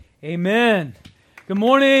Amen. Good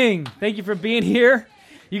morning. Thank you for being here.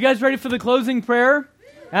 You guys ready for the closing prayer?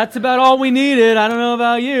 That's about all we needed. I don't know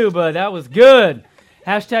about you, but that was good.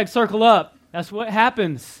 Hashtag circle up. That's what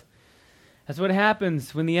happens. That's what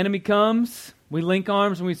happens. When the enemy comes, we link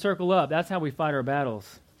arms and we circle up. That's how we fight our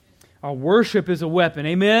battles. Our worship is a weapon.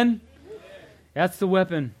 Amen? That's the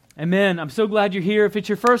weapon. Amen. I'm so glad you're here. If it's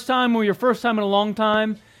your first time or your first time in a long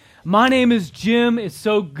time, my name is Jim. It's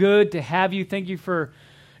so good to have you. Thank you for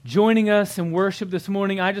joining us in worship this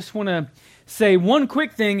morning. I just want to say one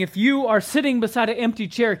quick thing. If you are sitting beside an empty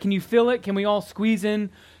chair, can you feel it? Can we all squeeze in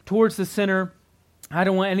towards the center? I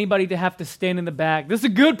don't want anybody to have to stand in the back. This is a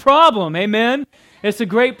good problem, amen? It's a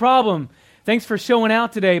great problem. Thanks for showing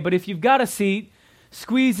out today. But if you've got a seat,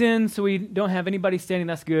 squeeze in so we don't have anybody standing.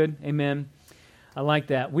 That's good, amen. I like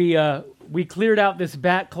that. We cleared out this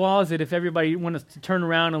back closet. If everybody wants to turn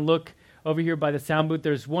around and look over here by the sound booth,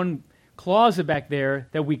 there's one closet back there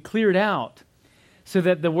that we cleared out so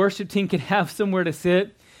that the worship team could have somewhere to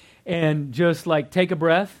sit and just like take a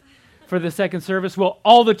breath for the second service. Well,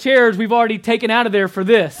 all the chairs we've already taken out of there for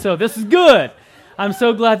this, so this is good. I'm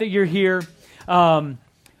so glad that you're here.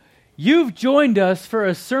 You've joined us for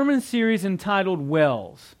a sermon series entitled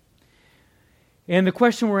Wells. And the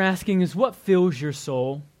question we're asking is, what fills your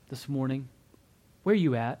soul this morning? Where are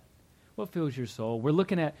you at? What fills your soul? We're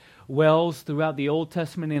looking at wells throughout the Old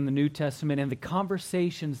Testament and the New Testament, and the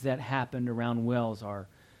conversations that happened around wells are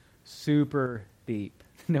super deep.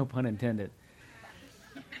 No pun intended.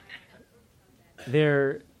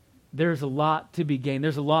 There's a lot to be gained.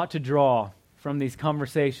 There's a lot to draw from these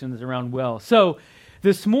conversations around wells. So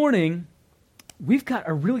this morning, we've got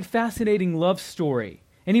a really fascinating love story.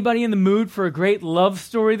 Anybody in the mood for a great love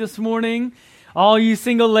story this morning? All you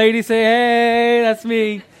single ladies say, hey, that's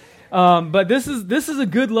me. But this is a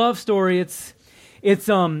good love story. It's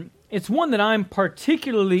one that I'm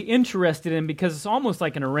particularly interested in because it's almost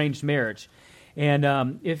like an arranged marriage.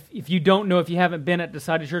 And if you don't know, if you haven't been at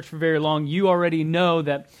Decided Church for very long, you already know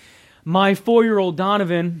that my 4-year-old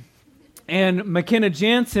Donovan and McKenna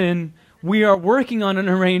Jansen, we are working on an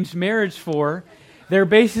arranged marriage for. They're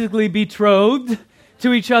basically betrothed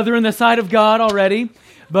to each other in the sight of God already.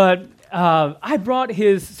 But I brought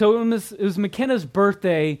so it was McKenna's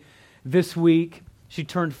birthday this week. She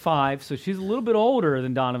turned 5, so she's a little bit older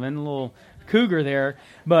than Donovan, a little cougar there.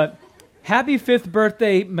 But happy 5th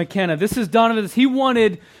birthday, McKenna. This is Donovan's. He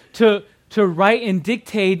wanted to write and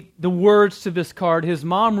dictate the words to this card. His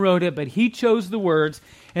mom wrote it, but he chose the words.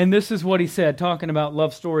 And this is what he said, talking about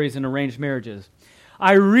love stories and arranged marriages.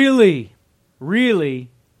 I really, really,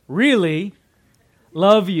 really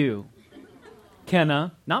love you,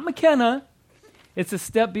 Kenna. Not McKenna. It's a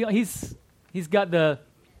step beyond. He's got the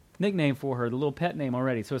nickname for her, the little pet name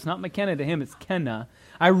already. So it's not McKenna to him, it's Kenna.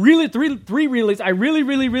 I really, three reallys. I really,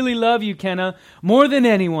 really, really love you, Kenna, more than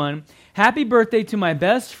anyone. Happy birthday to my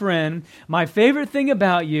best friend. My favorite thing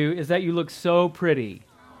about you is that you look so pretty.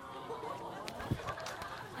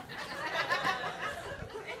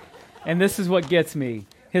 And this is what gets me.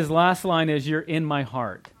 His last line is, you're in my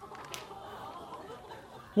heart.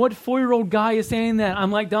 What 4-year-old guy is saying that?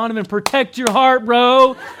 I'm like, Donovan, protect your heart,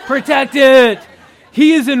 bro. Protect it.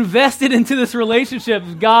 He is invested into this relationship.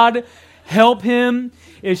 God help him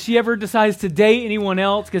if she ever decides to date anyone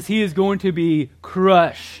else, because he is going to be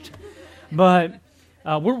crushed. But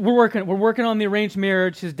we're working on the arranged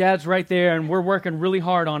marriage. His dad's right there, and we're working really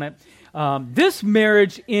hard on it. This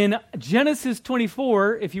marriage in Genesis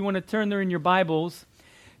 24, if you want to turn there in your Bibles,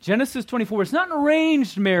 Genesis 24, it's not an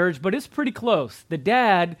arranged marriage, but it's pretty close. The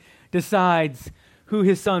dad decides who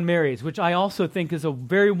his son marries, which I also think is a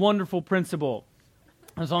very wonderful principle.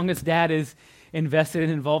 As long as dad is invested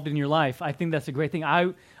and involved in your life, I think that's a great thing.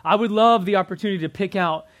 I would love the opportunity to pick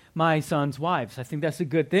out my son's wives. I think that's a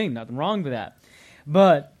good thing. Nothing wrong with that.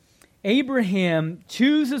 But Abraham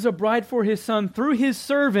chooses a bride for his son through his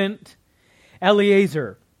servant,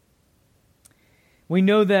 Eliezer. We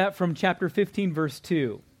know that from chapter 15, verse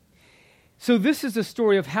 2. So this is the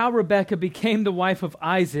story of how Rebekah became the wife of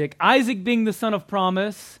Isaac, Isaac being the son of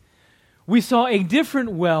promise. We saw a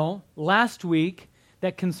different well last week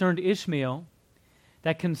that concerned Ishmael,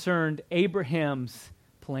 that concerned Abraham's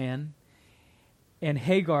plan, and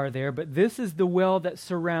Hagar there. But this is the well that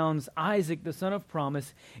surrounds Isaac, the son of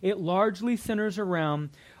promise. It largely centers around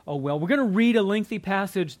a well. We're going to read a lengthy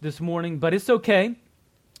passage this morning, but it's okay.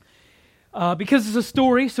 Because it's a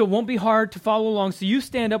story, so it won't be hard to follow along. So you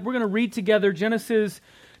stand up. We're going to read together Genesis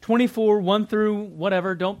 24, 1 through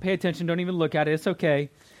whatever. Don't pay attention. Don't even look at it. It's okay.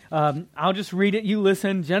 I'll just read it. You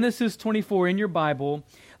listen. Genesis 24 in your Bible.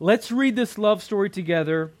 Let's read this love story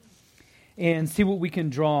together and see what we can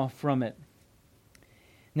draw from it.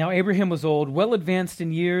 Now Abraham was old, well advanced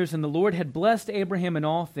in years, and the Lord had blessed Abraham in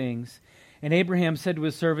all things. And Abraham said to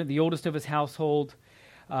his servant, the oldest of his household,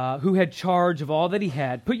 who had charge of all that he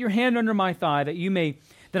had, put your hand under my thigh,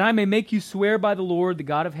 that I may make you swear by the Lord, the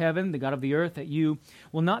God of heaven, the God of the earth, that you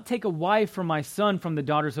will not take a wife for my son from the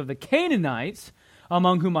daughters of the Canaanites,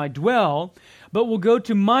 among whom I dwell, but will go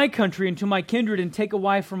to my country and to my kindred and take a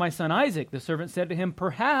wife for my son Isaac. The servant said to him,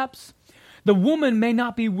 perhaps the woman may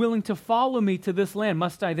not be willing to follow me to this land.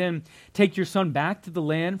 Must I then take your son back to the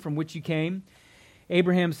land from which you came?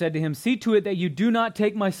 Abraham said to him, see to it that you do not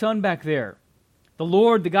take my son back there. The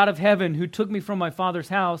Lord, the God of heaven, who took me from my father's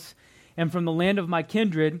house and from the land of my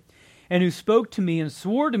kindred, and who spoke to me and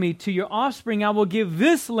swore to me, to your offspring I will give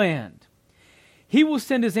this land. He will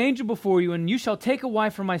send his angel before you, and you shall take a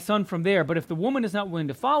wife for my son from there. But if the woman is not willing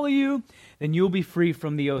to follow you, then you will be free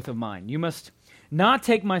from the oath of mine. You must not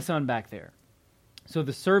take my son back there. So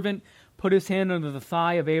the servant put his hand under the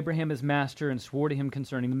thigh of Abraham his master and swore to him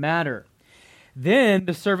concerning the matter. Then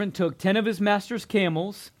the servant took 10 of his master's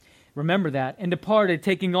camels, remember that, and departed,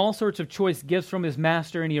 taking all sorts of choice gifts from his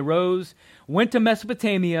master. And he arose, went to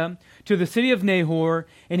Mesopotamia, to the city of Nahor,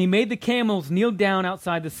 and he made the camels kneel down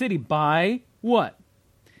outside the city by what?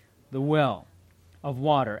 The well of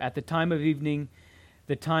water at the time of evening,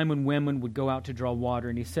 the time when women would go out to draw water.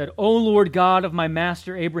 And he said, O Lord God of my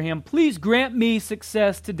master Abraham, please grant me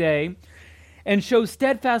success today and show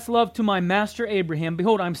steadfast love to my master Abraham.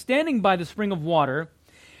 Behold, I'm standing by the spring of water,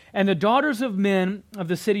 and the daughters of men of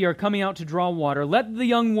the city are coming out to draw water. Let the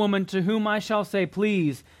young woman to whom I shall say,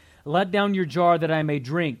 please, let down your jar that I may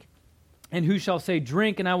drink. And who shall say,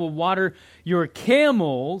 drink, and I will water your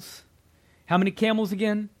camels. How many camels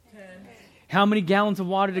again? 10. How many gallons of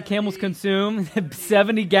water do camels consume?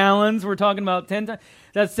 70 gallons. We're talking about 10 times.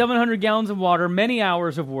 That's 700 gallons of water, many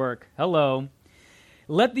hours of work. Hello.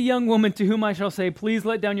 Let the young woman to whom I shall say, please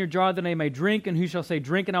let down your jar that I may drink, and who shall say,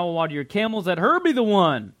 drink, and I will water your camels, let her be the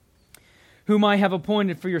one whom I have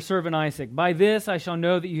appointed for your servant Isaac. By this I shall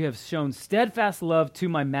know that you have shown steadfast love to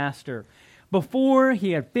my master. Before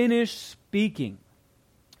he had finished speaking,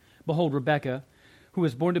 behold, Rebekah, who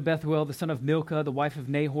was born to Bethuel, the son of Milcah, the wife of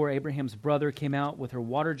Nahor, Abraham's brother, came out with her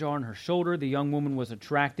water jar on her shoulder. The young woman was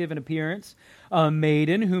attractive in appearance, a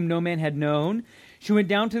maiden whom no man had known. She went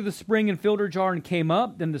down to the spring and filled her jar and came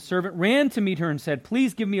up. Then the servant ran to meet her and said,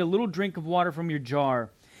 please give me a little drink of water from your jar.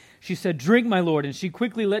 She said, drink, my lord. And she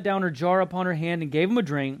quickly let down her jar upon her hand and gave him a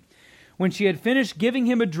drink. When she had finished giving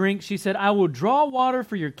him a drink, she said, I will draw water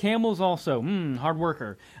for your camels also. Hard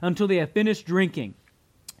worker. Until they have finished drinking.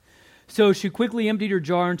 So she quickly emptied her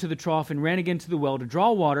jar into the trough and ran again to the well to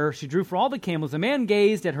draw water. She drew for all the camels. The man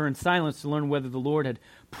gazed at her in silence to learn whether the Lord had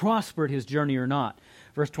prospered his journey or not.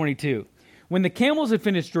 Verse 22. When the camels had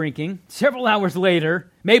finished drinking, several hours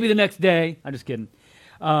later, maybe the next day, I'm just kidding,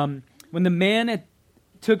 when the man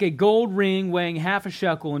took a gold ring weighing half a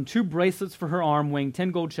shekel and 2 bracelets for her arm weighing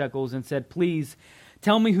 10 gold shekels and said, please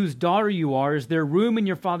tell me whose daughter you are. Is there room in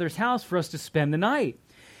your father's house for us to spend the night?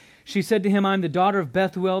 She said to him, I am the daughter of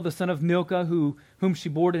Bethuel, the son of Milcah, whom she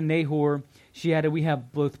bore to Nahor. She added, we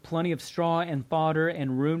have both plenty of straw and fodder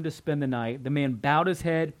and room to spend the night. The man bowed his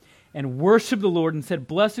head and worshipped the Lord and said,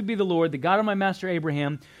 blessed be the Lord, the God of my master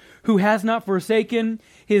Abraham, who has not forsaken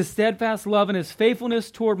his steadfast love and his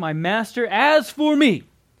faithfulness toward my master. As for me,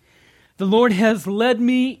 the Lord has led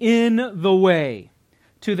me in the way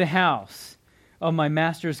to the house of my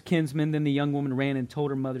master's kinsman. Then the young woman ran and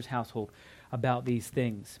told her mother's household about these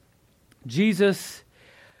things. Jesus,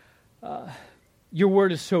 your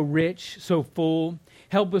word is so rich, so full.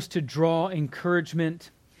 Help us to draw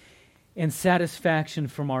encouragement and satisfaction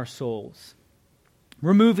from our souls.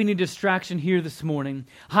 Remove any distraction here this morning.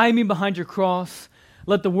 Hide me behind your cross.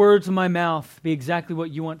 Let the words of my mouth be exactly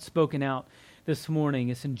what you want spoken out this morning.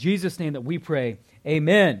 It's in Jesus' name that we pray.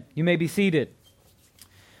 Amen. You may be seated.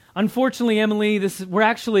 Unfortunately, Emily, we're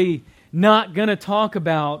actually not going to talk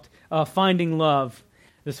about finding love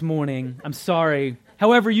this morning. I'm sorry.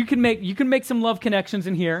 However, you can make some love connections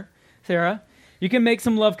in here, Sarah. You can make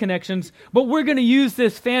some love connections, but we're going to use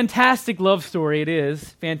this fantastic love story. It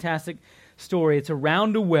is fantastic story. It's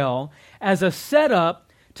around a well as a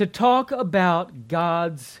setup to talk about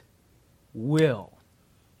God's will.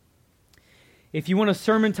 If you want a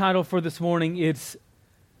sermon title for this morning, it's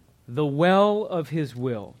The Well of His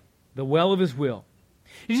Will. The Well of His Will.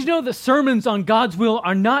 Did you know that sermons on God's will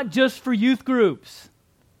are not just for youth groups?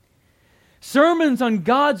 Sermons on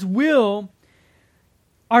God's will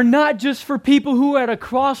are not just for people who are at a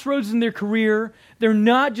crossroads in their career. They're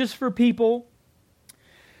not just for people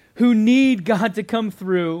who need God to come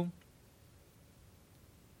through.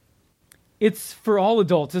 It's for all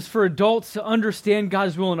adults. It's for adults to understand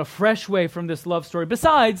God's will in a fresh way from this love story.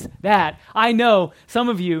 Besides that, I know some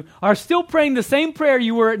of you are still praying the same prayer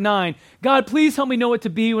you were at 9. God, please help me know what to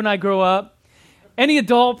be when I grow up. Any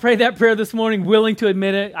adult pray that prayer this morning, willing to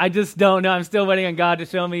admit it? I just don't know. I'm still waiting on God to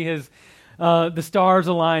show me the stars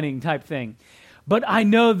aligning type thing. But I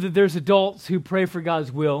know that there's adults who pray for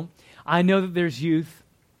God's will. I know that there's youth.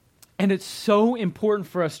 And it's so important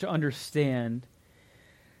for us to understand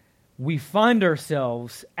we find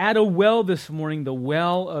ourselves at a well this morning, the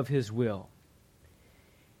well of His will.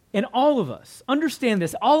 And all of us, understand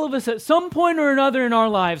this, all of us at some point or another in our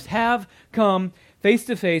lives have come face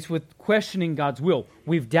to face with questioning God's will.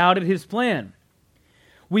 We've doubted His plan.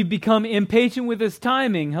 We've become impatient with His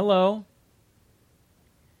timing. Hello.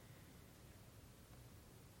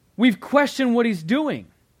 We've questioned what He's doing.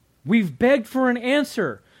 We've begged for an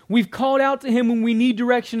answer. We've called out to Him when we need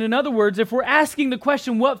direction. In other words, if we're asking the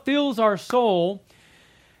question, what fills our soul?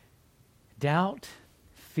 Doubt,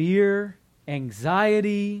 fear,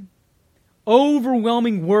 anxiety,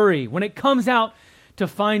 overwhelming worry when it comes out to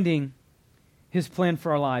finding His plan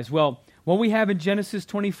for our lives. Well, what we have in Genesis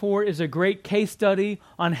 24 is a great case study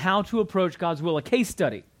on how to approach God's will. A case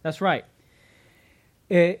study. That's right.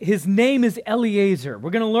 His name is Eliezer. We're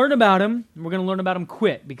going to learn about him. And we're going to learn about him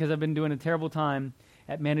quick because I've been doing a terrible time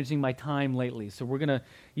at managing my time lately. So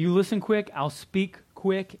you listen quick, I'll speak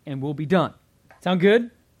quick, and we'll be done. Sound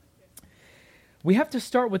good? We have to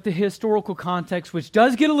start with the historical context, which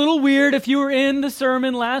does get a little weird if you were in the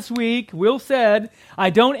sermon last week. Will said, I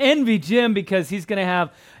don't envy Jim because he's going to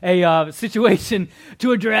have a situation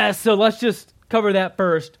to address, so let's just cover that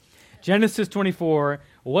first. Genesis 24,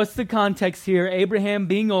 what's the context here? Abraham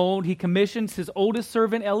being old, he commissions his oldest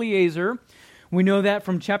servant Eliezer. We know that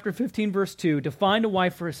from chapter 15, verse 2, to find a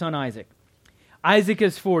wife for his son Isaac. Isaac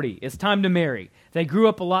is 40. It's time to marry. They grew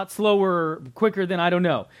up a lot slower, quicker than I don't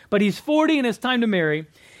know. But he's 40 and it's time to marry.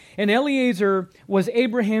 And Eliezer was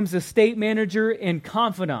Abraham's estate manager and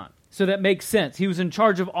confidant. So that makes sense. He was in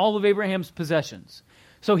charge of all of Abraham's possessions.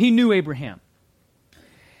 So he knew Abraham.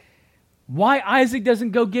 Why Isaac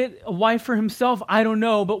doesn't go get a wife for himself, I don't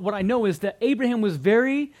know. But what I know is that Abraham was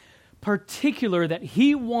very particular that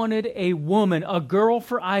he wanted a woman, a girl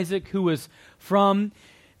for Isaac who was from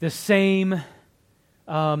the same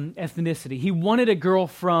ethnicity. He wanted a girl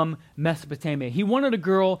from Mesopotamia. He wanted a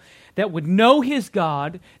girl that would know his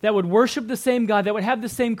God, that would worship the same God, that would have the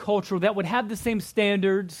same culture, that would have the same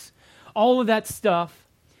standards, all of that stuff.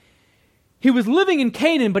 He was living in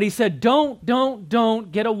Canaan, but he said, don't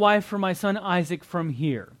get a wife for my son Isaac from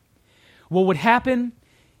here. What would happen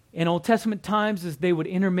in Old Testament times is they would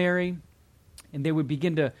intermarry and they would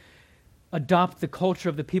begin to adopt the culture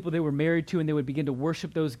of the people they were married to, and they would begin to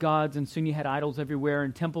worship those gods, and soon you had idols everywhere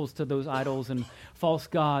and temples to those idols and false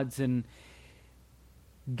gods. And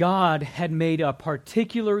God had made a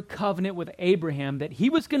particular covenant with Abraham that he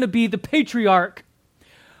was going to be the patriarch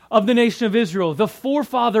of the nation of Israel, the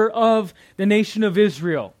forefather of the nation of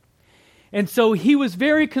Israel. And so he was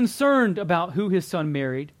very concerned about who his son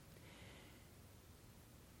married.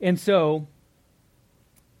 And so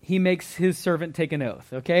he makes his servant take an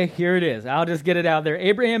oath. Okay, here it is. I'll just get it out there.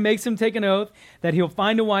 Abraham makes him take an oath that he'll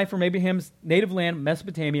find a wife from Abraham's native land,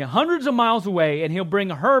 Mesopotamia, hundreds of miles away, and he'll bring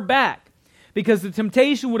her back. Because the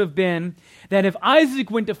temptation would have been that if Isaac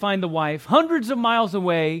went to find the wife hundreds of miles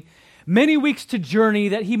away, many weeks to journey,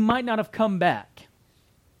 that he might not have come back.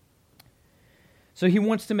 So he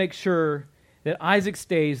wants to make sure that Isaac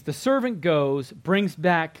stays. The servant goes, brings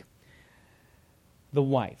back the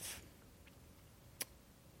wife.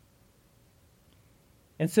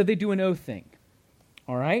 And so they do an oath thing.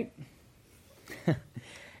 All right?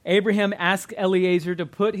 Abraham asked Eliezer to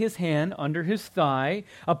put his hand under his thigh.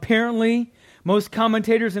 Apparently, most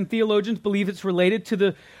commentators and theologians believe it's related to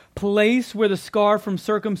the place where the scar from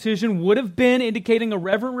circumcision would have been, indicating a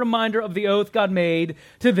reverent reminder of the oath God made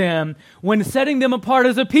to them when setting them apart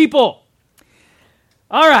as a people.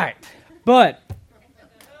 All right, but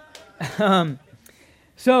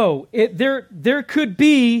so there could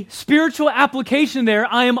be spiritual application there.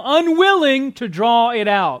 I am unwilling to draw it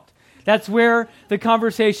out. That's where the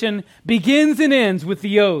conversation begins and ends, with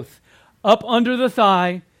the oath up under the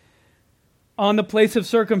thigh on the place of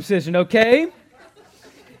circumcision, okay?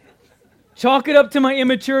 Chalk it up to my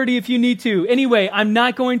immaturity if you need to. Anyway, I'm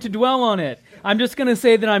not going to dwell on it. I'm just going to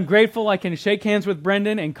say that I'm grateful I can shake hands with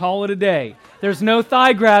Brendan and call it a day. There's no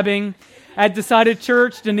thigh grabbing at Decided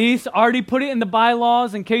Church. Denise already put it in the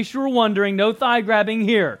bylaws in case you were wondering. No thigh grabbing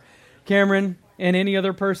here. Cameron and any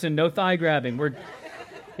other person, no thigh grabbing.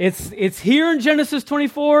 It's here in Genesis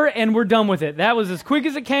 24 and we're done with it. That was as quick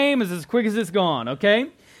as it came, as quick as it's gone, okay?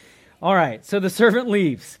 All right, so the servant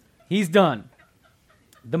leaves. He's done.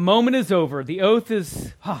 The moment is over. The oath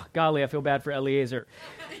is, golly, I feel bad for Eliezer.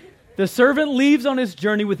 The servant leaves on his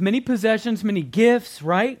journey with many possessions, many gifts,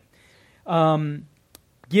 right?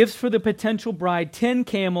 Gifts for the potential bride, 10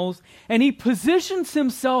 camels, and he positions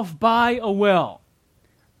himself by a well.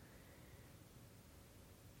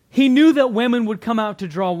 He knew that women would come out to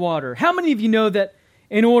draw water. How many of you know that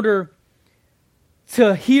in order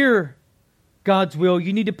to hear God's will,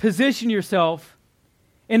 you need to position yourself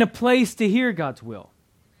in a place to hear God's will?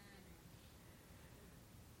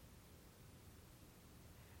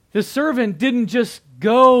 The servant didn't just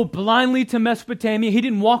go blindly to Mesopotamia. He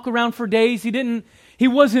didn't walk around for days. He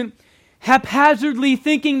wasn't haphazardly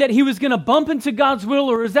thinking that he was going to bump into God's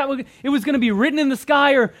will, or is that what it was going to be written in the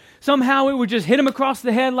sky, or somehow it would just hit him across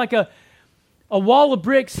the head like a wall of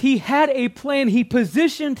bricks. He had a plan. He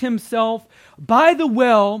positioned himself by the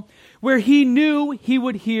well where he knew he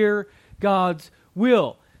would hear God's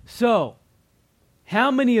will. So,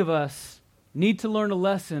 how many of us need to learn a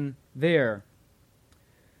lesson there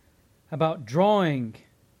about drawing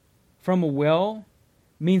from a well?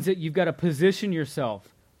 Means that you've got to position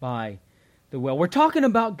yourself by the well. We're talking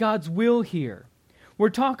about God's will here. We're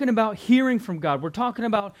talking about hearing from God. We're talking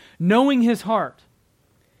about knowing His heart.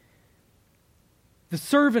 The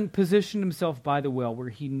servant positioned himself by the well where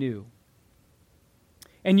he knew.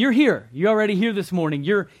 And you're here. You're already here this morning.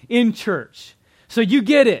 You're in church. So you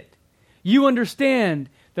get it. You understand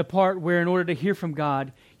the part where in order to hear from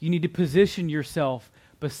God, you need to position yourself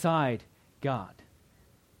beside God.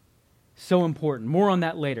 So important. More on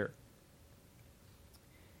that later.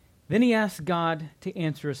 Then he asks God to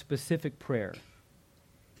answer a specific prayer.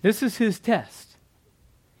 This is his test.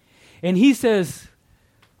 And he says,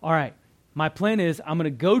 all right, my plan is I'm going to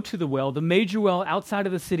go to the well, the major well outside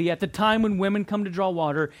of the city at the time when women come to draw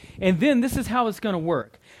water. And then this is how it's going to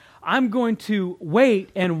work. I'm going to wait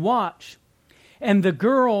and watch. And the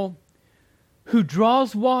girl who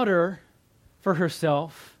draws water for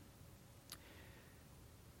herself,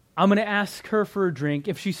 I'm going to ask her for a drink.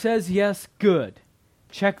 If she says yes, good.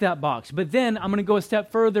 Check that box. But then I'm going to go a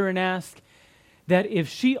step further and ask that if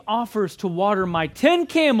she offers to water my 10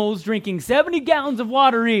 camels drinking 70 gallons of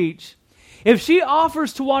water each, if she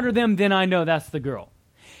offers to water them, then I know that's the girl.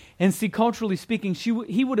 And see, culturally speaking,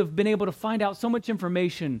 he would have been able to find out so much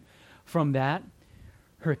information from that.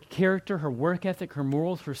 Her character, her work ethic, her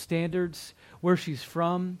morals, her standards, where she's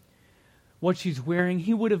from, what she's wearing.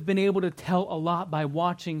 He would have been able to tell a lot by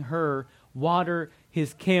watching her water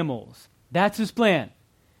his camels. That's his plan.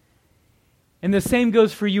 And the same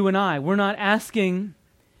goes for you and I. We're not asking,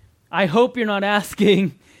 I hope you're not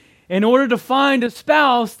asking, in order to find a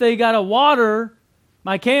spouse, they got to water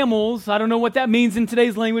my camels. I don't know what that means in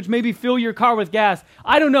today's language. Maybe fill your car with gas.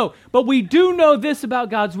 I don't know. But we do know this about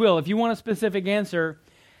God's will. If you want a specific answer,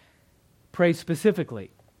 pray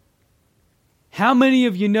specifically. How many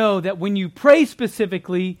of you know that when you pray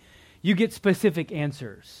specifically, you get specific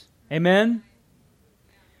answers? Amen?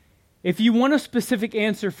 If you want a specific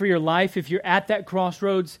answer for your life, if you're at that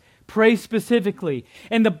crossroads, pray specifically.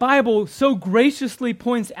 And the Bible so graciously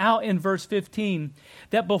points out in verse 15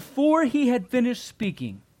 that before he had finished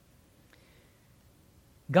speaking,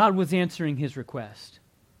 God was answering his request.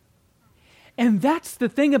 And that's the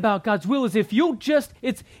thing about God's will, is if you'll just,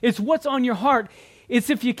 it's what's on your heart. It's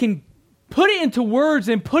if you can put it into words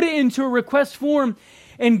and put it into a request form,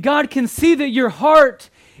 and God can see that your heart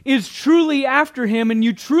is truly after him and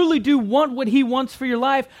you truly do want what he wants for your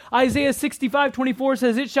life. Isaiah 65:24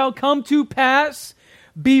 says, "It shall come to pass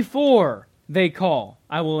before they call,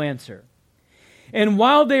 I will answer. And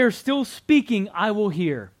while they are still speaking, I will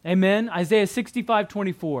hear." Amen? Isaiah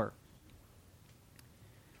 65:24.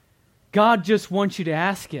 God just wants you to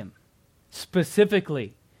ask him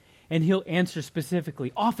specifically, and he'll answer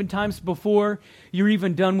specifically. Oftentimes before you're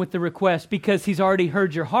even done with the request, because he's already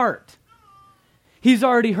heard your heart. He's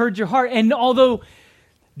already heard your heart. And although,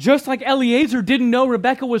 just like Eliezer didn't know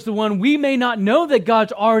Rebekah was the one, we may not know that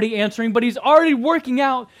God's already answering, but he's already working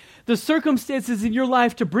out the circumstances in your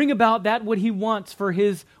life to bring about that what he wants for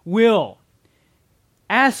his will.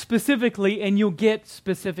 Ask specifically and you'll get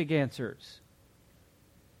specific answers.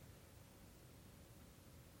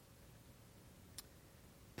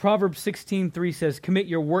 Proverbs 16:3 says, "Commit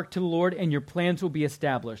your work to the Lord and your plans will be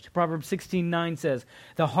established." Proverbs 16:9 says,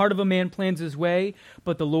 "The heart of a man plans his way,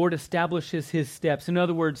 but the Lord establishes his steps." In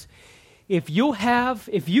other words, if you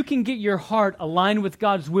can get your heart aligned with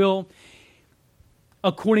God's will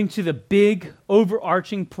according to the big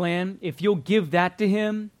overarching plan, if you'll give that to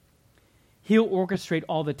him, he'll orchestrate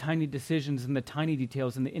all the tiny decisions and the tiny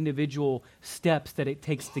details and the individual steps that it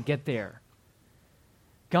takes to get there.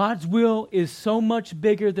 God's will is so much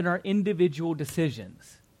bigger than our individual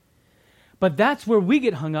decisions. But that's where we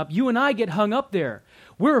get hung up. You and I get hung up there.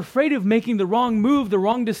 We're afraid of making the wrong move, the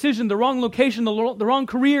wrong decision, the wrong location, the wrong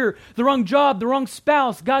career, the wrong job, the wrong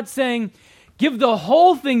spouse. God's saying, give the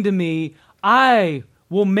whole thing to me. I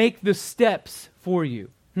will make the steps for you.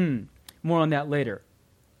 More on that later.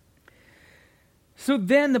 So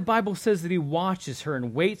then the Bible says that he watches her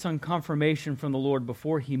and waits on confirmation from the Lord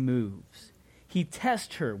before he moves. He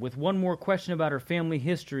tests her with one more question about her family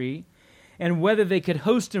history and whether they could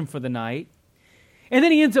host him for the night. And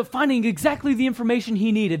then he ends up finding exactly the information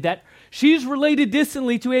he needed, that she's related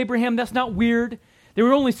distantly to Abraham. That's not weird. There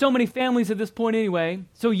were only so many families at this point anyway.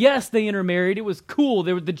 So yes, they intermarried. It was cool.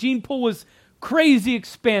 The gene pool was crazy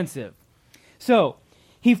expansive. So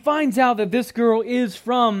he finds out that this girl is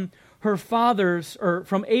from her father's, or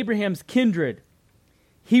from Abraham's kindred.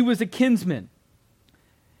 He was a kinsman.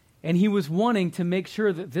 And he was wanting to make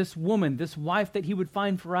sure that this woman, this wife that he would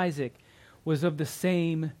find for Isaac, was of the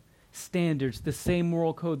same standards, the same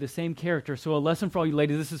moral code, the same character. So a lesson for all you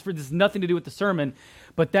ladies, this is nothing to do with the sermon,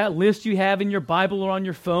 but that list you have in your Bible or on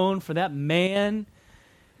your phone for that man,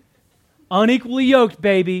 unequally yoked,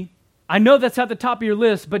 baby. I know that's at the top of your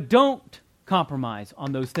list, but don't compromise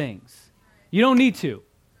on those things. You don't need to.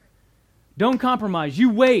 Don't compromise. You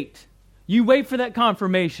wait. You wait for that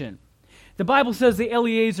confirmation. The Bible says that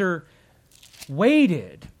Eliezer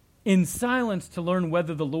waited in silence to learn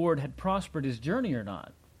whether the Lord had prospered his journey or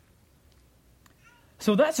not.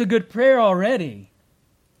 So that's a good prayer already.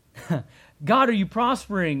 God, are you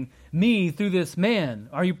prospering me through this man?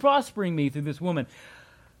 Are you prospering me through this woman?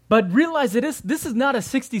 But realize that this is not a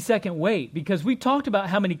 60-second wait, because we talked about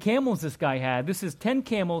how many camels this guy had. This is 10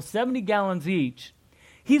 camels, 70 gallons each.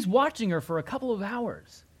 He's watching her for a couple of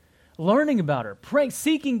hours, learning about her, praying,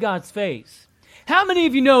 seeking God's face. How many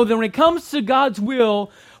of you know that when it comes to God's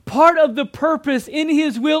will, part of the purpose in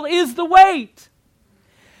his will is the wait?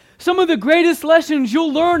 Some of the greatest lessons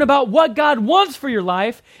you'll learn about what God wants for your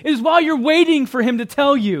life is while you're waiting for him to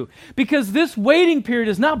tell you. Because this waiting period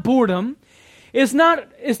is not boredom. It's not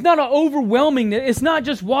an overwhelming. It's not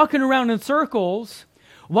just walking around in circles.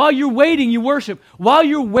 While you're waiting, you worship. While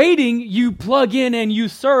you're waiting, you plug in and you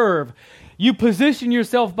serve. You position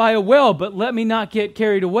yourself by a well, but let me not get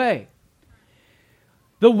carried away.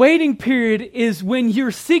 The waiting period is when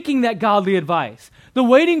you're seeking that godly advice. The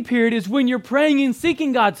waiting period is when you're praying and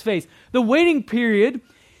seeking God's face. The waiting period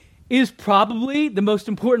is probably the most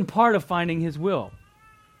important part of finding his will,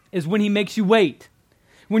 is when he makes you wait.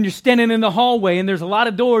 When you're standing in the hallway and there's a lot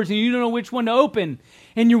of doors and you don't know which one to open,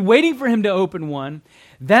 and you're waiting for him to open one,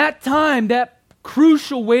 that time, that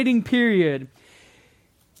crucial waiting period,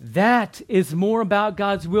 that is more about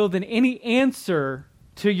God's will than any answer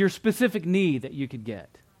to your specific need that you could get.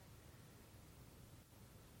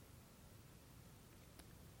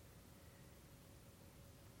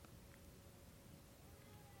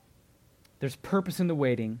 There's purpose in the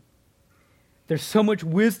waiting. There's so much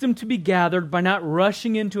wisdom to be gathered by not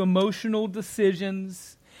rushing into emotional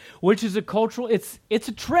decisions, which is a cultural, it's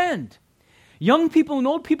a trend. Young people and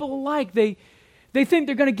old people alike, they think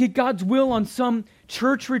they're going to get God's will on some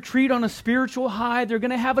church retreat on a spiritual high. They're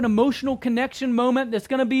going to have an emotional connection moment that's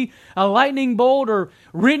going to be a lightning bolt or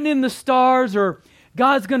written in the stars, or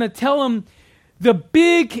God's going to tell them the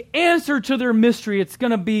big answer to their mystery. It's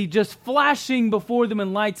going to be just flashing before them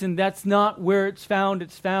in lights, and that's not where it's found.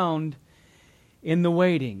 It's found in the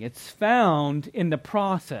waiting. It's found in the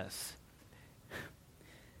process.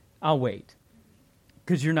 I'll wait,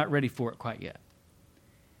 because you're not ready for it quite yet.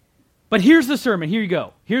 But here's the sermon. Here you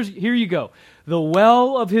go. Here you go. The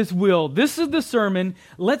well of his will. This is the sermon.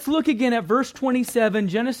 Let's look again at verse 27,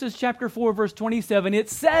 Genesis chapter 4, verse 27. It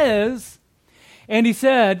says, and he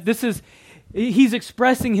said, he's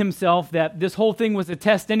expressing himself that this whole thing was a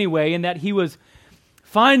test anyway, and that he was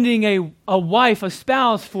finding a wife, a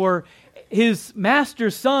spouse for his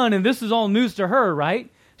master's son, and this is all news to her,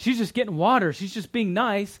 right? She's just getting water. She's just being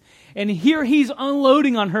nice. And here he's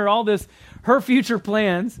unloading on her all this, her future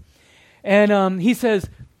plans. And he says,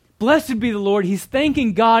 blessed be the Lord. He's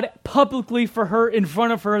thanking God publicly for her, in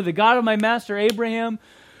front of her, the God of my master Abraham,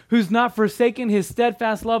 who's not forsaken his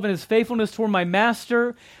steadfast love and his faithfulness toward my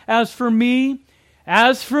master. As for me,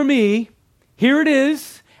 here it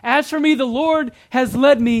is. As for me, the Lord has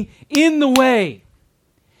led me in the way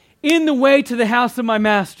to the house of my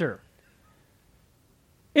master.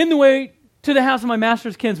 In the way to the house of my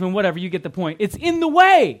master's kinsman, whatever, you get the point. It's in the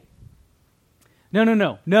way.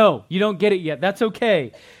 No, you don't get it yet. That's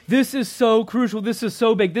okay. This is so crucial. This is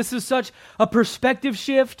so big. This is such a perspective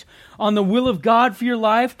shift on the will of God for your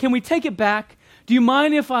life. Can we take it back? Do you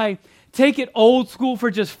mind if I take it old school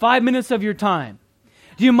for just 5 minutes of your time?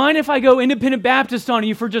 Do you mind if I go Independent Baptist on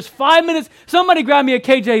you for just 5 minutes? Somebody grab me a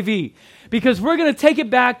KJV, because we're going to take it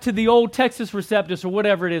back to the old Texas Receptus or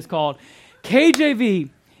whatever it is called. KJV,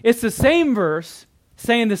 it's the same verse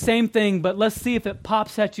saying the same thing, but let's see if it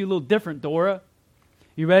pops at you a little different, Dora.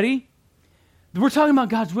 You ready? We're talking about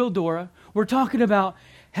God's will, Dora. We're talking about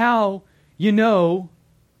how you know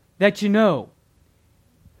that you know.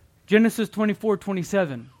 Genesis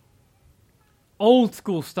 24:27. Old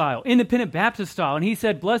school style, Independent Baptist style. And he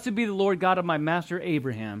said, "Blessed be the Lord God of my master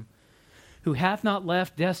Abraham, who hath not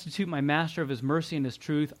left destitute my master of his mercy and his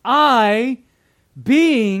truth, I,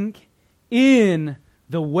 being in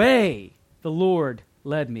the way the Lord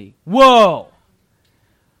led me." Whoa!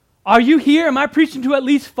 Are you here? Am I preaching to at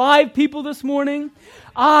least 5 people this morning?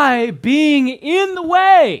 I, being in the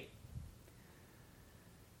way.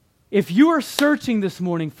 If you are searching this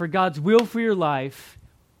morning for God's will for your life,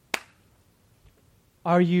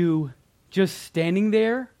 are you just standing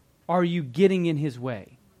there? Or are you getting in His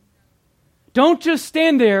way? Don't just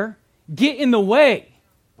stand there. Get in the way.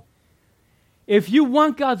 If you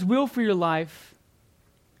want God's will for your life,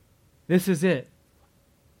 this is it.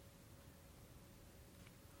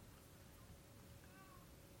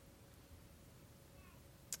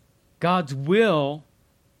 God's will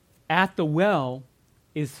at the well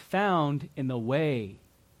is found in the way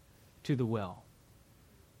to the well.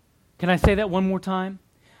 Can I say that one more time?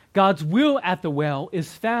 God's will at the well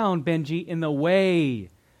is found, Benji, in the way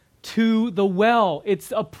to the well.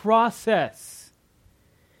 It's a process.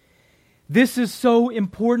 This is so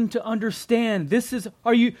important to understand.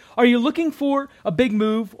 Are you looking for a big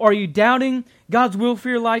move? Are you doubting God's will for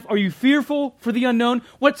your life? Are you fearful for the unknown?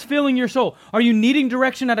 What's filling your soul? Are you needing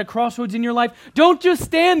direction at a crossroads in your life? Don't just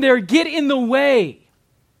stand there. Get in the way.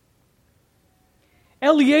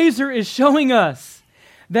 Eliezer is showing us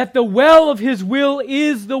that the well of His will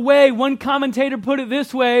is the way. One commentator put it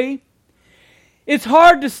this way: it's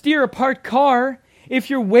hard to steer a parked car. If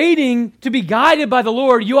you're waiting to be guided by the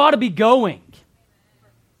Lord, you ought to be going.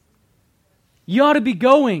 You ought to be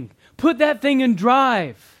going. Put that thing in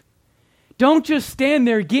drive. Don't just stand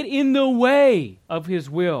there. Get in the way of His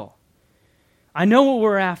will. I know what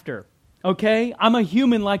we're after, okay? I'm a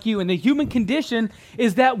human like you, and the human condition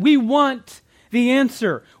is that we want the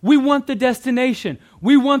answer. We want the destination.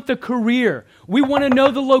 We want the career. We want to know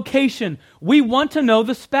the location. We want to know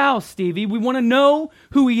the spouse, Stevie. We want to know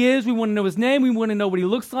who he is. We want to know his name. We want to know what he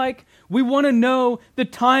looks like. We want to know the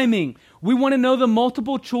timing. We want to know the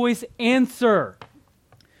multiple choice answer.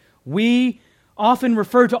 We often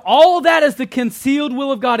refer to all of that as the concealed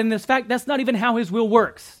will of God. In this fact, that's not even how His will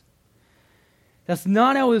works. That's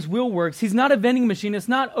not how His will works. He's not a vending machine. It's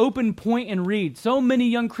not open, point, and read. So many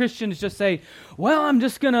young Christians just say, well, I'm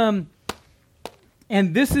just going to,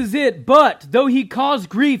 and this is it. But though He cause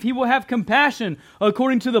grief, He will have compassion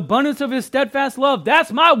according to the abundance of His steadfast love.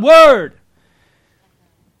 That's my word.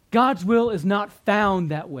 God's will is not found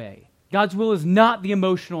that way. God's will is not the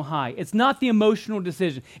emotional high. It's not the emotional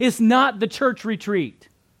decision. It's not the church retreat.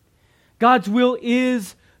 God's will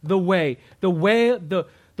is the way. The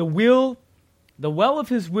well of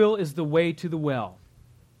His will is the way to the well.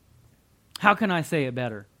 How can I say it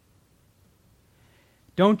better?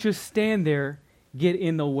 Don't just stand there, get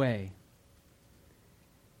in the way.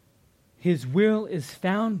 His will is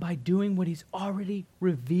found by doing what He's already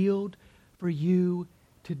revealed for you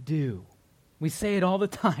to do. We say it all the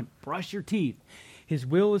time. Brush your teeth. His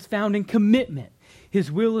will is found in commitment.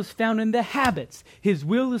 His will is found in the habits. His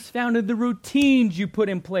will is found in the routines you put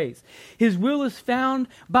in place. His will is found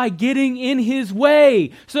by getting in His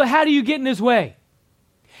way. So how do you get in His way?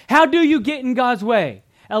 How do you get in God's way?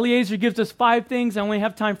 Eliezer gives us 5 things. I only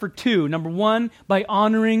have time for 2. Number 1, by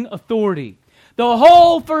honoring authority. The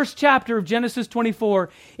whole first chapter of Genesis 24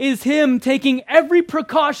 is him taking every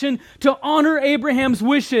precaution to honor Abraham's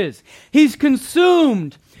wishes. He's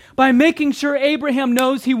consumed by making sure Abraham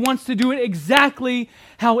knows he wants to do it exactly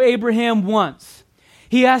how Abraham wants.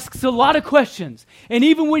 He asks a lot of questions. And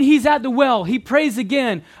even when he's at the well, he prays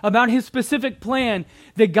again about his specific plan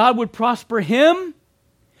that God would prosper him.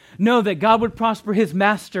 No, that God would prosper his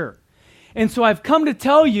master. And so I've come to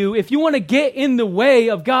tell you, if you want to get in the way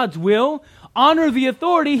of God's will, honor the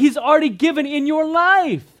authority He's already given in your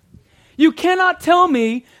life. You cannot tell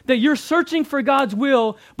me that you're searching for God's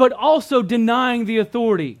will, but also denying the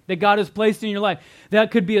authority that God has placed in your life.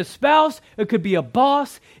 That could be a spouse, it could be a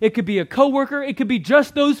boss, it could be a coworker, it could be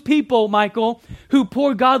just those people, Michael, who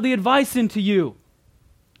pour godly advice into you.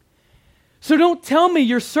 So don't tell me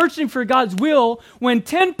you're searching for God's will when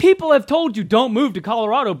 10 people have told you, don't move to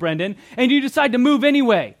Colorado, Brendan, and you decide to move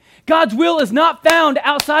anyway. God's will is not found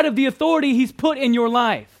outside of the authority He's put in your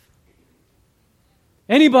life.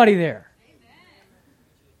 Anybody there?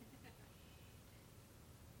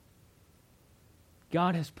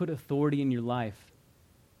 God has put authority in your life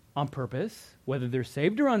on purpose, whether they're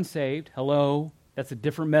saved or unsaved. Hello, that's a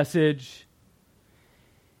different message.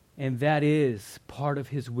 And that is part of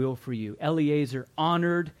His will for you. Eliezer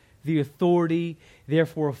honored the authority,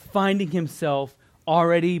 therefore finding himself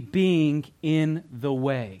already being in the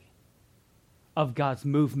way of God's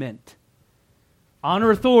movement.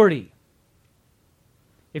 Honor authority.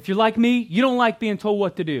 If you're like me, you don't like being told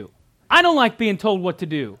what to do. I don't like being told what to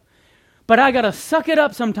do. But I got to suck it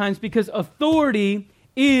up sometimes because authority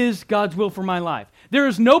is God's will for my life. There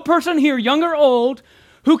is no person here, young or old,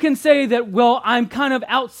 who can say that, well, I'm kind of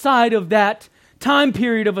outside of that time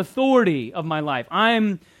period of authority of my life.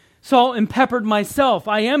 I'm salt and peppered myself.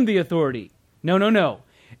 I am the authority. No.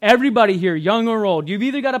 Everybody here, young or old, you've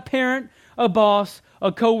either got a parent, a boss,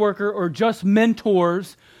 a coworker, or just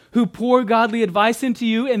mentors who pour godly advice into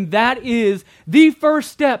you, and that is the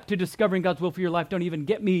first step to discovering God's will for your life. Don't even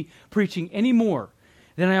get me preaching any more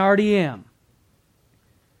than I already am.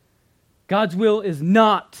 God's will is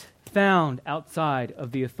not found outside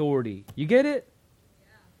of the authority. You get it?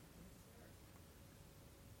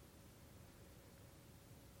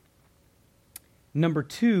 Number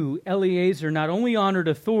 2, Eliezer not only honored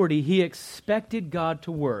authority, he expected God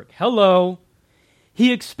to work. Hello.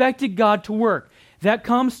 He expected God to work. That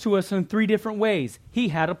comes to us in 3 different ways. He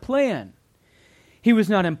had a plan. He was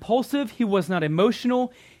not impulsive. He was not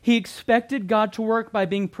emotional. He expected God to work by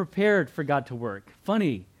being prepared for God to work.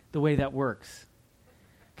 Funny the way that works.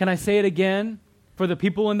 Can I say it again for the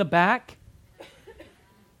people in the back?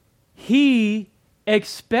 He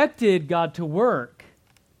expected God to work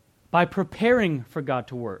by preparing for God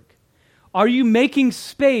to work. Are you making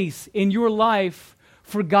space in your life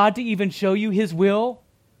for God to even show you His will?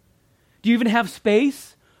 Do you even have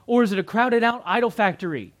space? Or is it a crowded out idol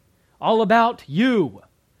factory? All about you.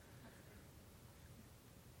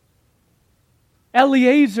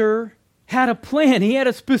 Eliezer had a plan. He had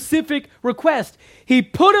a specific request. He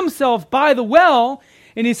put himself by the well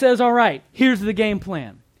and he says, all right, here's the game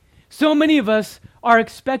plan. So many of us are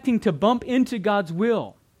expecting to bump into God's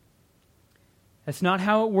will. That's not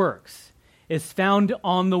how it works. It's found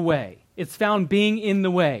on the way. It's found being in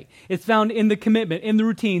the way. It's found in the commitment, in the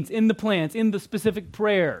routines, in the plans, in the specific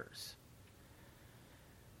prayers.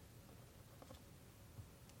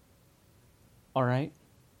 All right?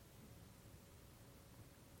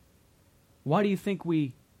 Why do you think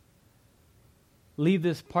we leave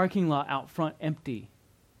this parking lot out front empty?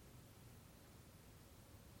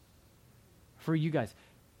 For you guys.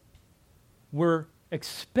 We're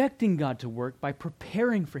expecting God to work by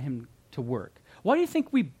preparing for Him to work. Why do you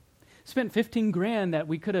think we spent $15,000 that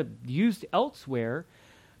we could have used elsewhere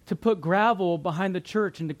to put gravel behind the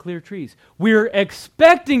church and to clear trees? We're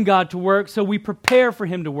expecting God to work, so we prepare for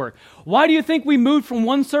Him to work. Why do you think we moved from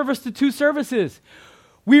 1 service to 2 services?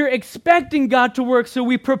 We're expecting God to work, so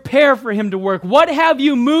we prepare for Him to work. What have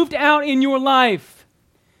you moved out in your life?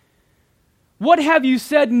 What have you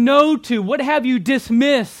said no to? What have you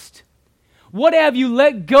dismissed? What have you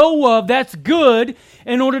let go of that's good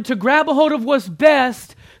in order to grab a hold of what's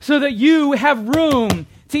best so that you have room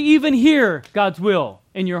to even hear God's will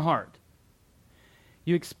in your heart?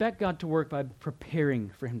 You expect God to work by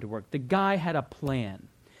preparing for Him to work. The guy had a plan.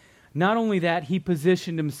 Not only that, he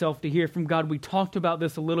positioned himself to hear from God. We talked about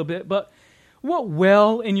this a little bit, but what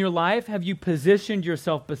well in your life have you positioned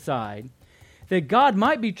yourself beside that God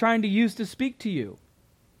might be trying to use to speak to you?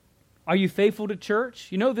 Are you faithful to church?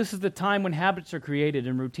 You know, this is the time when habits are created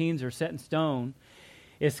and routines are set in stone.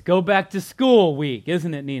 It's go back to school week,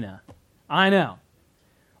 isn't it, Nina? I know.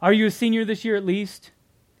 Are you a senior this year at least?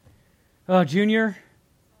 Junior?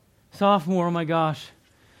 Sophomore, oh my gosh.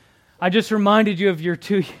 I just reminded you of your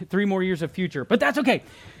 3 more years of future, but that's okay.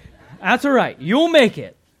 That's all right. You'll make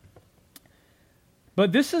it.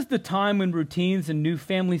 But this is the time when routines and new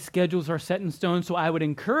family schedules are set in stone, so I would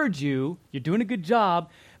encourage you, you're doing a good job,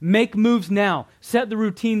 make moves now. Set the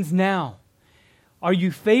routines now. Are you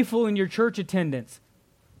faithful in your church attendance?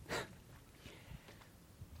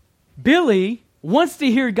 Billy wants to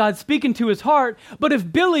hear God speaking to his heart, but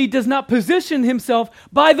if Billy does not position himself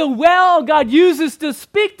by the well God uses to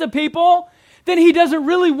speak to people, then he doesn't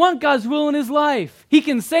really want God's will in his life. He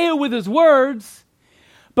can say it with his words,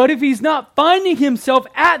 but if he's not finding himself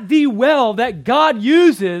at the well that God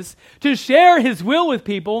uses to share His will with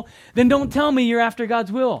people, then don't tell me you're after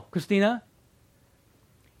God's will, Christina.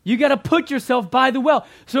 You got to put yourself by the well.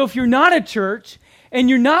 So if you're not at church and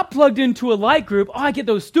you're not plugged into a light group, I get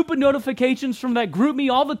those stupid notifications from that group me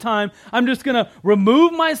all the time. I'm just going to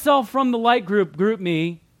remove myself from the light group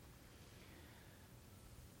me.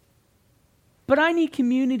 But I need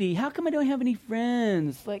community. How come I don't have any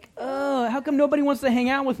friends? How come nobody wants to hang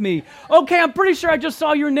out with me? Okay, I'm pretty sure I just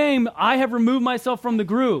saw your name. I have removed myself from the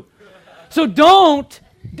group. So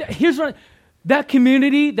that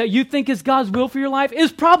community that you think is God's will for your life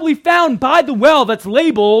is probably found by the well that's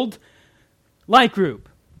labeled light group.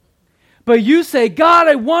 But you say, God,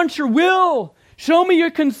 I want your will. Show me your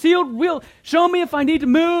concealed will. Show me if I need to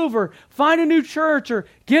move or find a new church or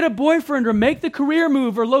get a boyfriend or make the career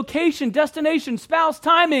move or location, destination, spouse,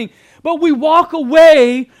 timing. But we walk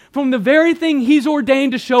away from the very thing he's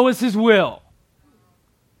ordained to show us his will.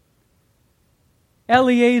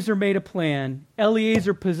 Eliezer made a plan.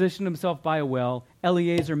 Eliezer positioned himself by a well.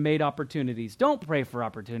 Eliezer made opportunities. Don't pray for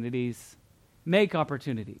opportunities. Make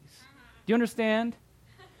opportunities. Do you understand?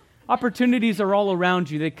 Opportunities are all around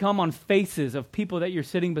you. They come on faces of people that you're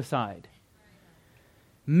sitting beside.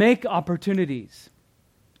 Make opportunities.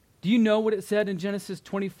 Do you know what it said in Genesis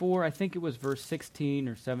 24? I think it was verse 16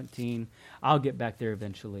 or 17. I'll get back there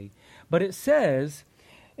eventually. But it says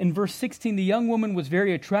in verse 16, the young woman was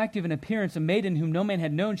very attractive in appearance, a maiden whom no man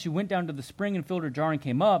had known. She went down to the spring and filled her jar and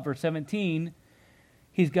came up. Verse 17,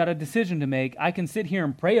 he's got a decision to make. I can sit here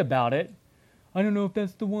and pray about it. I don't know if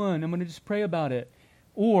that's the one. I'm going to just pray about it.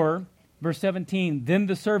 Or, verse 17, then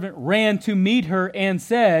the servant ran to meet her and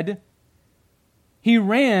said, he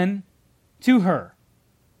ran to her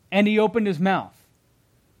and he opened his mouth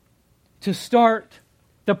to start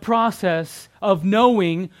the process of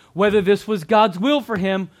knowing whether this was God's will for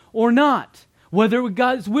him or not, whether it was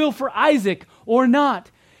God's will for Isaac or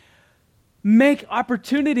not. Make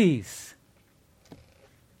opportunities.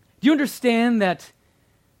 Do you understand that,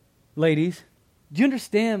 ladies? Do you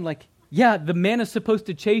understand, the man is supposed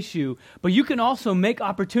to chase you, but you can also make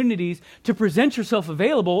opportunities to present yourself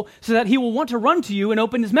available so that he will want to run to you and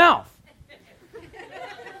open his mouth.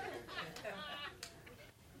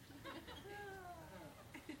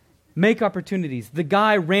 Make opportunities. The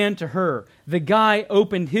guy ran to her. The guy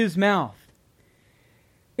opened his mouth.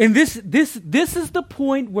 And this is the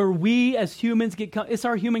point where we as humans it's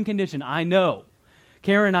our human condition. I know.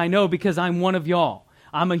 Karen, I know because I'm one of y'all.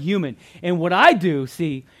 I'm a human. And what I do,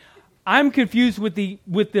 I'm confused with the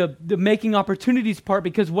making opportunities part,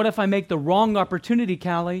 because what if I make the wrong opportunity,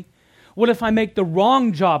 Callie? What if I make the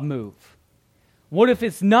wrong job move? What if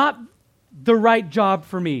it's not the right job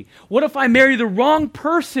for me? What if I marry the wrong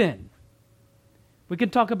person? We can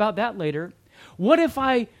talk about that later. What if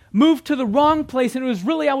I moved to the wrong place and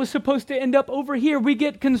I was supposed to end up over here? We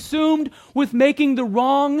get consumed with making the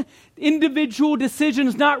wrong individual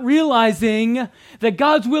decisions, not realizing that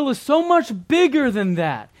God's will is so much bigger than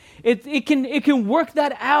that. It can work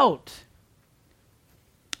that out.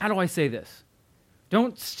 How do I say this?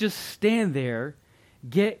 Don't just stand there.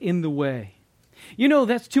 Get in the way. You know,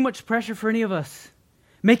 that's too much pressure for any of us.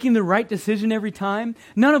 Making the right decision every time.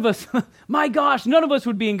 None of us, my gosh, none of us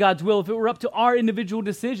would be in God's will if it were up to our individual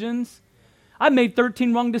decisions. I made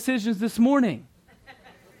 13 wrong decisions this morning.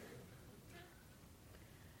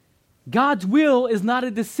 God's will is not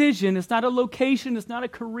a decision. It's not a location. It's not a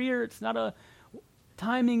career. It's not a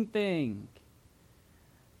timing thing.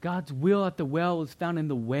 God's will at the well is found in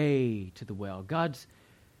the way to the well. God's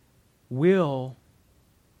will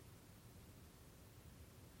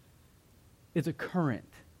is a current,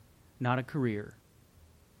 not a career.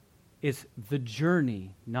 It's the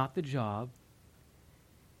journey, not the job.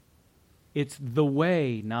 It's the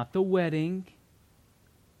way, not the wedding.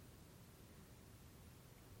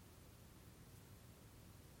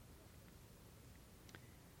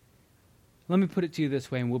 Let me put it to you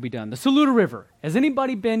this way and we'll be done. The Saluda River. Has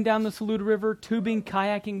anybody been down the Saluda River, tubing,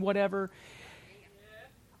 kayaking, whatever?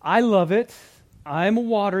 I love it. I'm a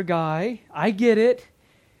water guy. I get it.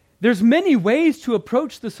 There's many ways to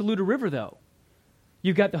approach the Saluda River, though.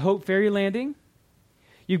 You've got the Hope Ferry landing.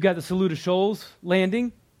 You've got the Saluda Shoals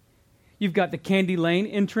landing. You've got the Candy Lane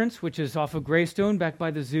entrance, which is off of Greystone, back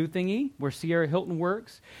by the zoo thingy, where Sierra Hilton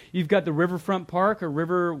works. You've got the Riverfront Park or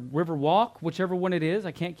River Walk, whichever one it is.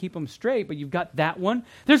 I can't keep them straight, but you've got that one.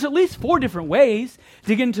 There's at least 4 different ways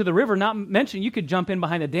to get into the river. Not mentioned, you could jump in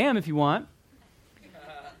behind the dam if you want.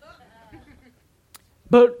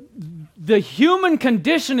 But the human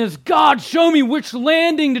condition is, God, show me which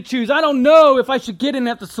landing to choose. I don't know if I should get in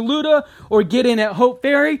at the Saluda or get in at Hope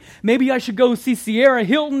Ferry. Maybe I should go see Sierra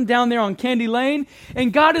Hilton down there on Candy Lane.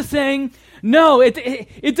 And God is saying, no,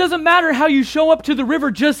 it doesn't matter how you show up to the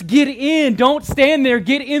river. Just get in. Don't stand there.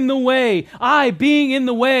 Get in the way. I being in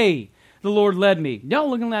the way. the Lord led me. Y'all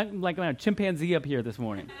looking like a chimpanzee up here this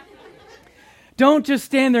morning. Don't just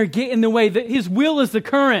stand there, get in the way. His will is the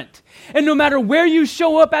current. And no matter where you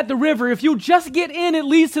show up at the river, if you just get in, it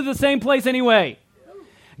leads to the same place anyway.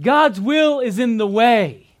 God's will is in the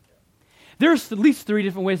way. There's at least 3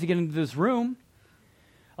 different ways to get into this room.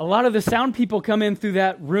 A lot of the sound people come in through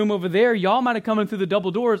that room over there. Y'all might have come in through the double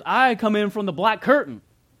doors. I come in from the black curtain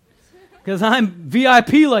because I'm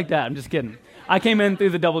VIP like that. I'm just kidding. I came in through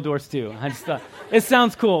the double doors too. I just thought, it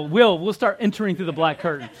sounds cool. We'll start entering through the black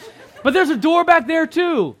curtain. But there's a door back there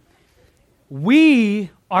too. We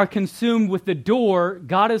are consumed with the door.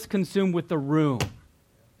 God is consumed with the room.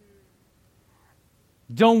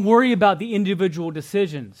 Don't worry about the individual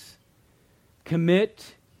decisions.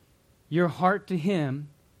 Commit your heart to Him.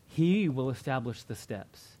 He will establish the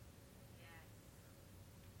steps.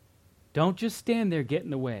 Don't just stand there, get in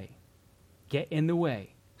the way. Get in the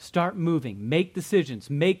way. Start moving. Make decisions.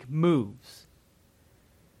 Make moves.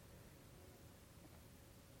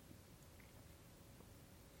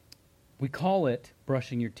 We call it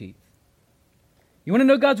brushing your teeth. You want to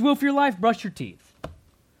know God's will for your life? Brush your teeth.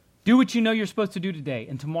 Do what you know you're supposed to do today,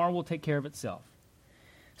 and tomorrow will take care of itself.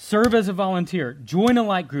 Serve as a volunteer. Join a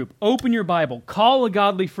light group. Open your Bible. Call a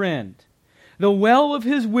godly friend. The well of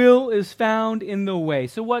His will is found in the way.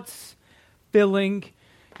 So what's filling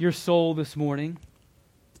your soul this morning?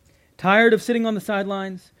 Tired of sitting on the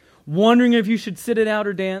sidelines? Wondering if you should sit it out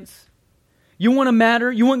or dance? You want to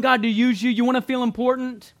matter? You want God to use you? You want to feel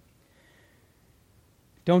important?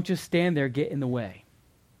 Don't just stand there. Get in the way.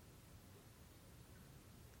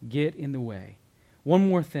 Get in the way. One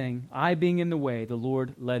more thing. I being in the way, the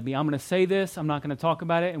Lord led me. I'm going to say this. I'm not going to talk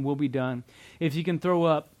about it, and we'll be done. If you can throw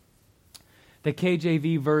up the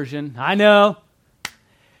KJV version. I know.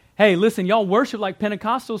 Hey, listen, y'all worship like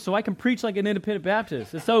Pentecostals, so I can preach like an independent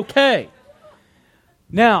Baptist. It's okay.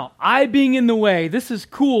 Now, I being in the way, this is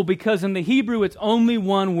cool because in the Hebrew, it's only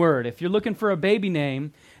one word. If you're looking for a baby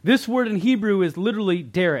name, this word in Hebrew is literally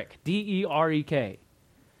Derek, D-E-R-E-K.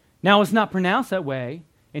 Now, it's not pronounced that way.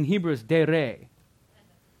 In Hebrew, it's Dere.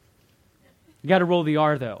 You got to roll the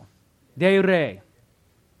R, though. Dere.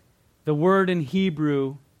 The word in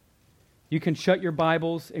Hebrew, you can shut your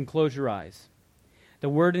Bibles and close your eyes. The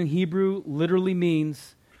word in Hebrew literally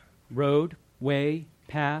means road, way,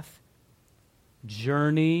 path,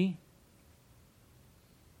 journey,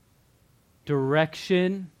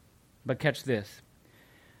 direction. But catch this.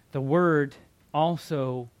 The word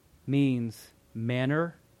also means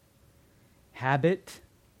manner, habit,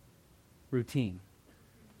 routine.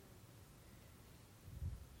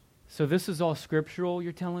 So this is all scriptural,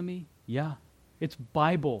 you're telling me? Yeah. It's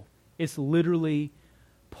Bible. It's literally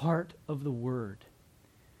part of the Word.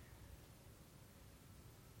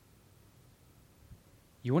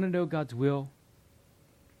 You want to know God's will?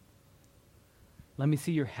 Let me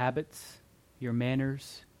see your habits, your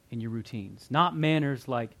manners, and your routines. Not manners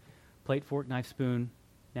like plate, fork, knife, spoon,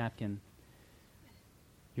 napkin.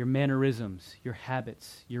 Your mannerisms, your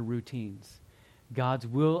habits, your routines. God's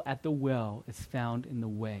will at the well is found in the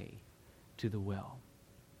way to the well.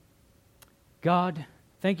 God,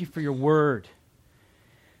 thank you for your word.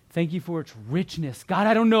 Thank you for its richness. God,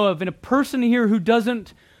 I don't know of a person here who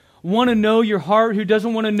doesn't want to know your heart, who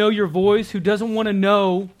doesn't want to know your voice, who doesn't want to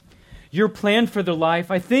know your plan for their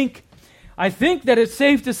life. I think that it's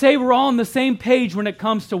safe to say we're all on the same page when it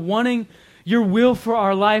comes to wanting your will for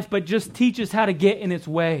our life, but just teach us how to get in its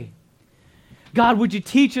way. God, would you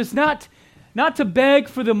teach us not to beg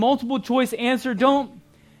for the multiple choice answer. Don't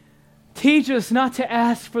teach us not to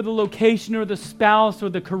ask for the location or the spouse or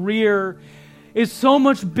the career. It's so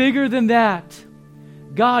much bigger than that.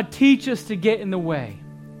 God, teach us to get in the way.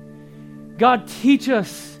 God, teach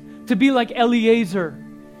us to be like Eliezer,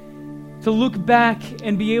 to look back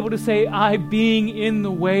and be able to say, I being in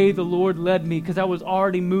the way the Lord led me because I was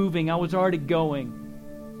already moving, I was already going.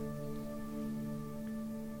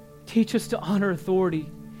 Teach us to honor authority.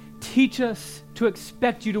 Teach us to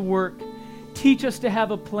expect you to work. Teach us to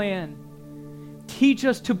have a plan. Teach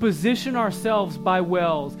us to position ourselves by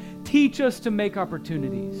wells. Teach us to make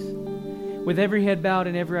opportunities. With every head bowed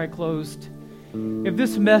and every eye closed, if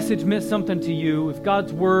this message meant something to you, if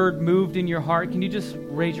God's word moved in your heart, can you just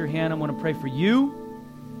raise your hand? I'm going to pray for you.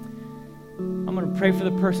 I'm going to pray for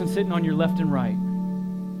the person sitting on your left and right.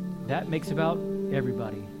 That makes about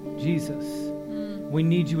everybody. Jesus, we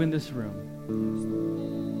need you in this room.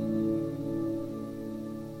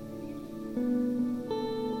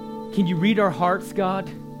 Can you read our hearts, God?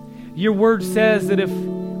 Your word says that if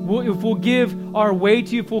we'll give our way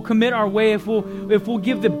to you, if we'll commit our way, if we'll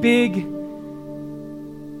give the big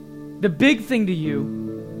thing to you,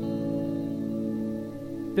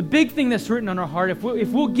 The big thing that's written on our heart, if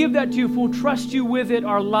we'll give that to you, if we'll trust you with it,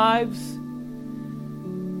 our lives,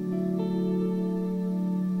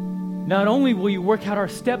 not only will you work out our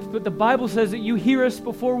steps, but the Bible says that you hear us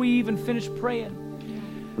before we even finish praying.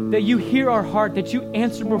 That you hear our heart, that you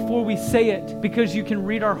answer before we say it, because you can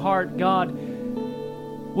read our heart. God,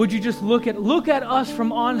 would you just look at us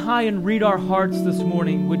from on high and read our hearts this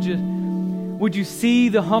morning? Would you see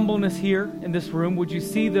the humbleness here in this room? Would you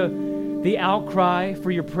see the outcry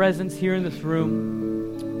for your presence here in this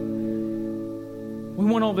room? We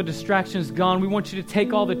want all the distractions gone. We want you to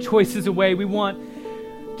take all the choices away.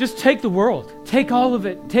 Just take the world. Take all of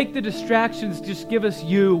it. Take the distractions. Just give us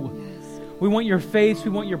you. We want your face. We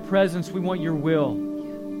want your presence. We want your will.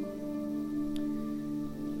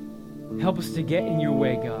 Help us to get in your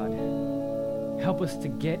way, God. Help us to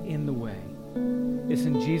get in the way. It's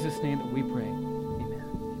in Jesus' name that we pray.